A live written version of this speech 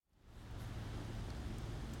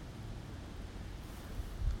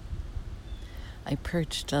I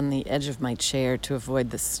perched on the edge of my chair to avoid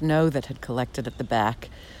the snow that had collected at the back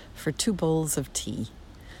for 2 bowls of tea.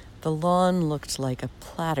 The lawn looked like a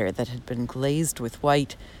platter that had been glazed with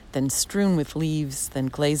white, then strewn with leaves, then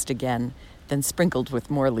glazed again, then sprinkled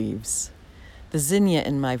with more leaves. The zinnia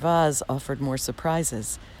in my vase offered more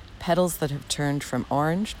surprises, petals that have turned from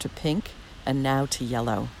orange to pink and now to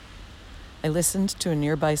yellow. I listened to a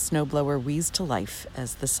nearby snowblower wheeze to life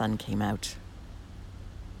as the sun came out.